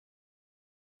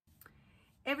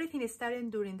Everything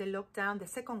started during the lockdown, the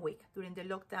second week during the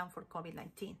lockdown for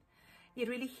COVID-19. It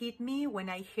really hit me when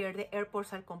I heard the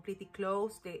airports are completely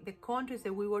closed, the countries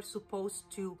that we were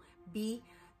supposed to be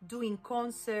doing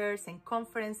concerts and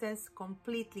conferences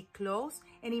completely closed.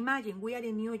 And imagine, we are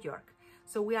in New York,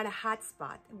 so we are a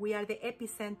hotspot. We are the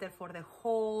epicenter for the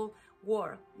whole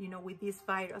world, you know, with this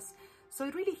virus. So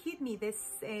it really hit me.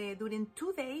 During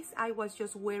 2 days, I was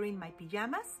just wearing my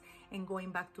pajamas and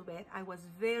going back to bed. I was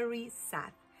very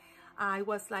sad. I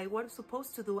was like, what am I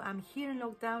supposed to do? I'm here in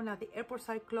lockdown now, the airports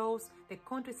are closed, the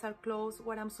countries are closed,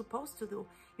 what I'm supposed to do?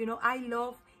 You know, I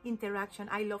love interaction,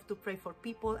 I love to pray for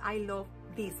people, I love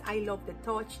this, I love the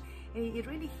touch, and it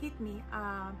really hit me.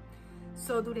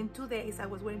 So during 2 days, I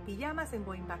was wearing pajamas and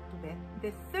going back to bed.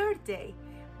 The third day,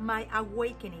 my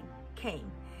awakening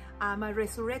came, my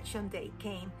resurrection day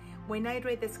came, when I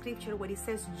read the scripture where it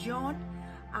says, John,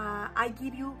 I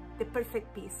give you the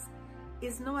perfect peace.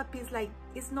 It's not a peace like,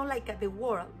 it's not like the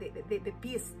world, the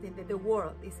peace the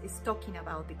world is talking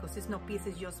about, because it's not peace,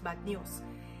 it's just bad news.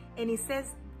 And it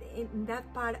says, in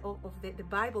that part of the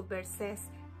Bible verse says,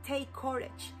 take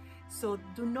courage. So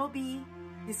do not be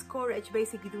discouraged,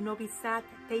 basically, do not be sad,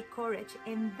 take courage.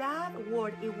 And that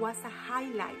word, it was a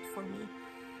highlight for me.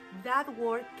 That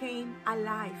word came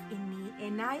alive in me,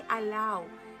 and I allow,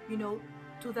 you know,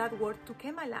 to that word to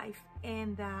come alive.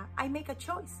 And I make a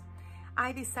choice.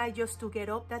 I decided just to get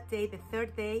up that day, the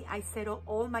third day. I set up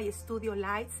all my studio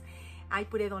lights. I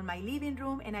put it on my living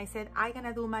room, and I said, I'm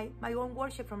gonna do my own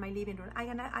worship from my living room.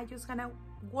 I just gonna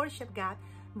worship God,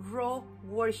 raw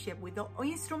worship, with no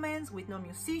instruments, with no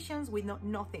musicians, with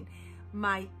nothing.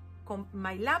 My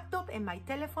laptop and my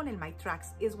telephone and my tracks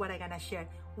is what I'm gonna share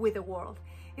with the world.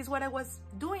 Is what I was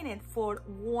doing it for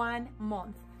 1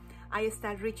 month. I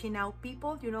started reaching out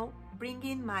people, you know,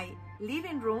 bringing my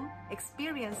living room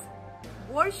experience,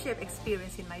 worship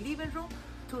experience in my living room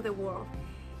to the world.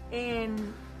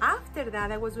 And after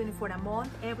that, I was doing it for a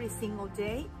month, every single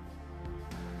day.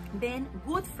 Then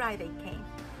Good Friday came.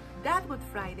 That Good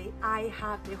Friday, I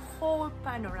have the whole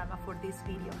panorama for this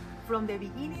video, from the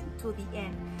beginning to the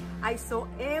end. I saw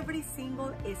every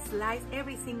single slice,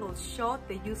 every single shot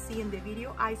that you see in the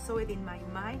video. I saw it in my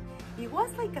mind. It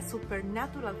was like a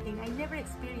supernatural thing. I never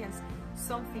experienced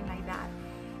something like that.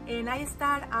 And I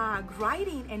started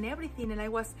writing and everything, and I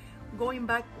was going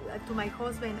back to my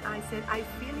husband. I said, I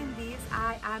feel in this,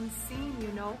 I am seeing,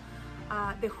 you know,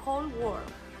 the whole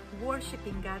world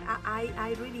worshiping God.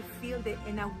 I really feel that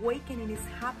an awakening is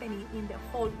happening in the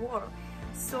whole world.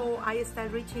 So I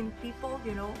started reaching people,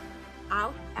 you know,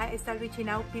 out. I started reaching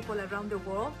out people around the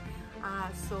world.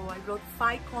 So I wrote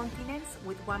 5 continents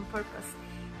with one purpose.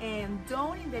 And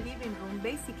dawn in the living room,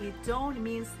 basically dawn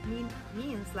means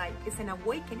like it's an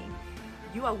awakening.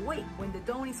 You awake when the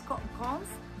dawn comes.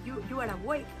 You are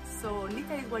awake. So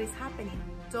literally what is happening,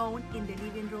 dawn in the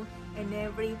living room, in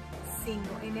every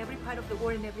part of the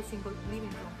world, in every single living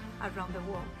room around the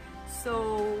world.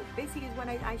 So basically it's when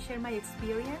I share my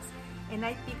experience, and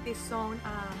I picked this song,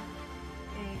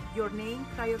 Your Name,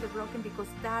 Cry of the Broken, because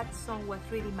that song was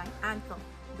really my anthem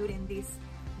during this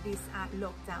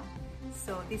lockdown.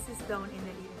 So this is done in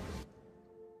the living room.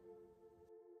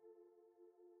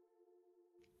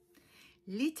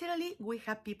 Literally, we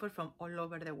have people from all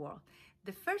over the world.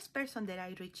 The first person that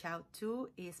I reach out to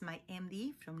is my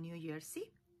MD from New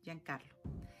Jersey, Giancarlo.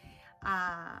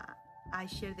 I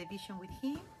share the vision with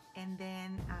him, and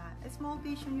then a small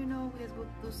vision, you know, let's go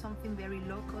do something very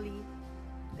locally.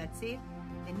 That's it.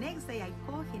 The next day I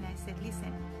called him, I said,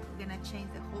 listen, we're gonna change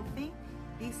the whole thing.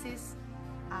 This is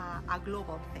a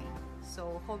global thing.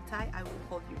 So hold tight, I will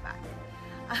call you back.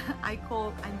 I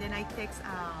call, and then I text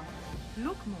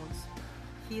Luke Moons.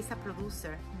 He is a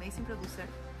producer, amazing producer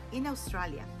in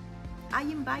Australia. I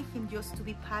invite him just to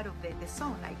be part of the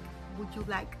song. Like, would you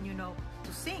like, you know,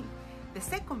 to sing the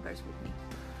second verse with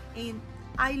me? And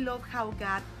I love how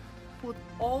God put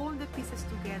all the pieces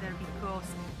together, because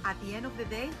at the end of the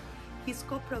day, he's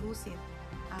co-producing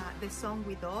the song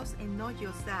with us, and not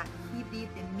just that, he did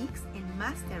the mix and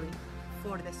mastering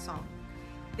for the song.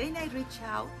 Then I reach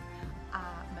out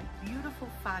my beautiful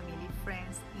family,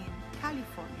 friends in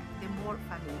California, the Moore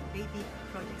family. They did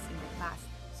projects in the past,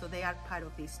 so they are part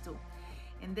of this too.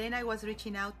 And then I was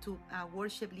reaching out to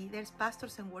worship leaders,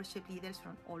 pastors and worship leaders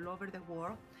from all over the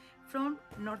world, from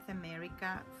North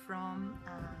America, from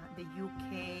the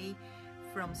UK,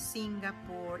 from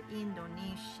Singapore,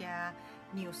 Indonesia,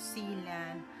 New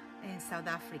Zealand, and South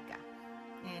Africa,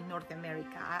 and North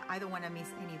America. I don't want to miss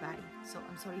anybody, so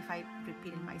I'm sorry if I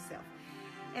repeated myself.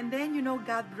 And then, you know,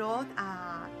 God brought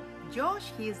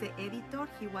Josh. He is the editor.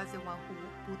 He was the one who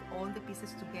put all the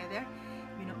pieces together,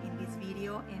 you know, in this video.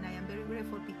 video, and I am very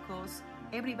grateful because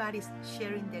everybody's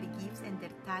sharing their gifts and their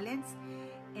talents,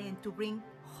 and to bring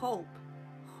hope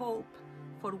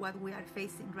for what we are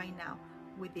facing right now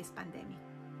with this pandemic.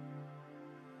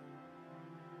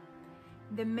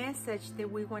 The message that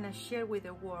we want to share with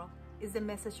the world is the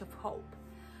message of hope.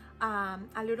 A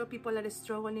lot of people are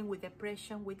struggling with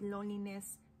depression, with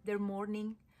loneliness. They're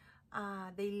mourning.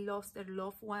 They lost their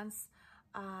loved ones.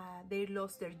 They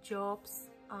lost their jobs.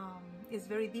 It's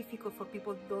very difficult for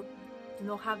people to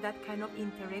not have that kind of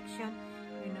interaction,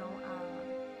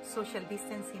 social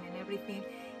distancing and everything.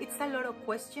 It's a lot of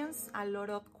questions,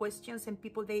 and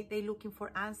people, they looking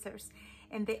for answers.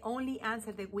 And the only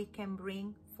answer that we can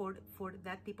bring for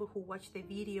that people who watch the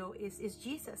video is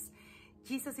Jesus.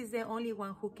 Jesus is the only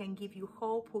one who can give you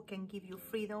hope, who can give you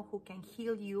freedom, who can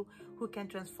heal you, who can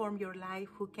transform your life,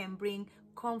 who can bring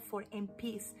comfort and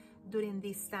peace during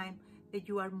this time that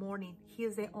you are mourning. He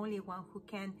is the only one who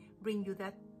can bring you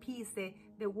that peace that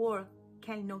the world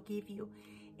cannot give you,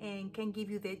 and can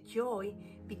give you the joy,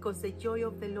 because the joy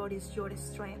of the Lord is your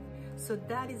strength. So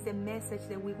that is the message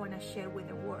that we want to share with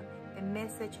the world. The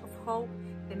message of hope,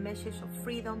 the message of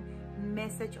freedom,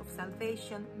 message of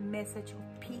salvation, message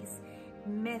of peace,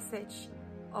 message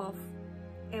of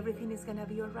everything is gonna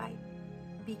be all right,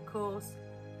 because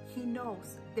He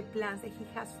knows the plans that He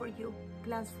has for you,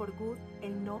 plans for good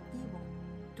and no evil,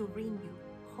 to bring you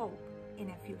hope in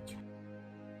a future.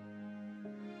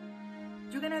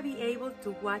 You're gonna be able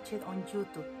to watch it on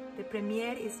YouTube. The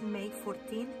premiere is May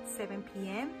 14th, 7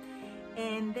 p.m.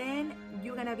 And then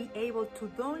you're gonna be able to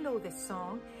download the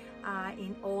song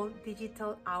in all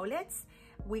digital outlets.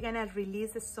 We're gonna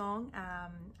release the song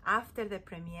after the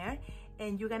premiere,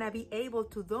 and you're gonna be able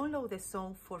to download the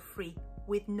song for free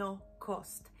with no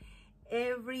cost.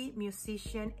 Every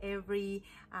musician, every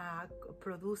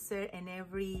producer, and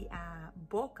every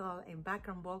vocal and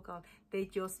background vocal, they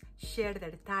just share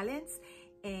their talents,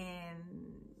 and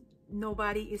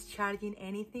nobody is charging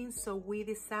anything. So we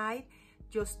decide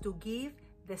just to give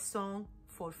the song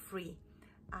for free.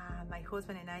 My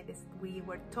husband and I, we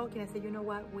were talking. I said, you know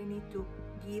what, we need to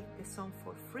give the song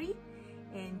for free,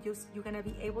 and you're gonna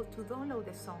be able to download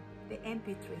the song, the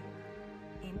MP3,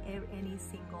 in any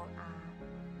single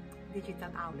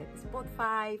digital outlet,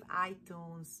 Spotify,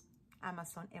 iTunes,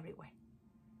 Amazon, everywhere.